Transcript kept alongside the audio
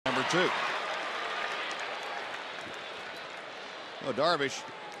2. Well, Darvish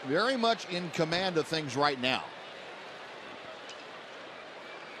very much in command of things right now.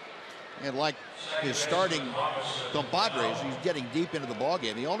 And like his starting compadres, he's getting deep into the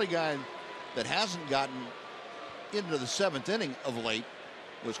ballgame. The only guy that hasn't gotten into the 7th inning of late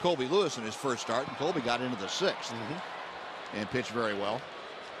was Colby Lewis in his first start, and Colby got into the 6th and pitched very well.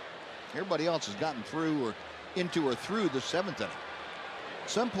 Everybody else has gotten through or into or through the 7th inning. At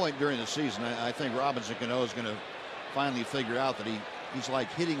some point during the season, I think Robinson Cano is going to finally figure out that he's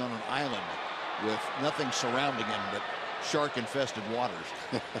like hitting on an island with nothing surrounding him but shark-infested waters.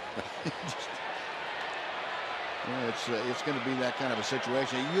 It's going to be that kind of a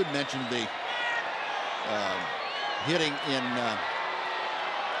situation. You had mentioned the hitting in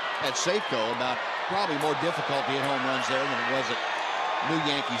at Safeco, about probably more difficulty at home runs there than it was at New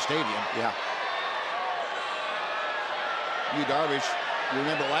Yankee Stadium. Yeah. You, Darvish, you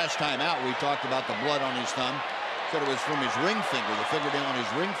remember last time out we talked about the blood on his thumb. Said it was from his ring finger, the fingernail on his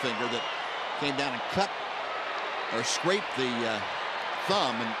ring finger that came down and cut or scraped the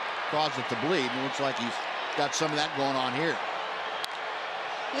thumb and caused it to bleed. And it looks like he's got some of that going on here.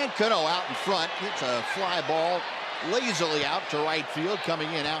 And Cano out in front. It's a fly ball lazily out to right field. Coming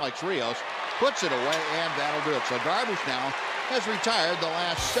in, Alex Rios puts it away, and that'll do it. So Darvish now has retired the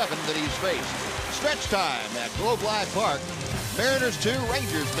last 7 that he's faced. Stretch time at Globe Life Park. Mariners 2,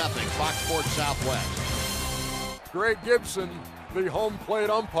 Rangers nothing. Fox Sports Southwest. Greg Gibson, the home plate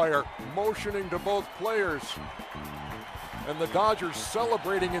umpire, motioning to both players. And the Dodgers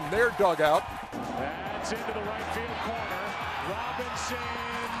celebrating in their dugout. That's into the right field corner. Robinson,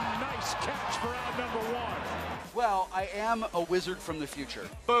 nice catch for out number 1. Well, I am a wizard from the future.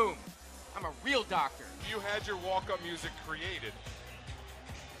 Boom. I'm a real doctor. If you had your walk-up music created,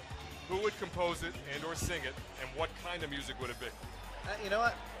 who would compose it and or sing it, and what kind of music would it be? You know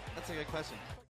what? That's a good question.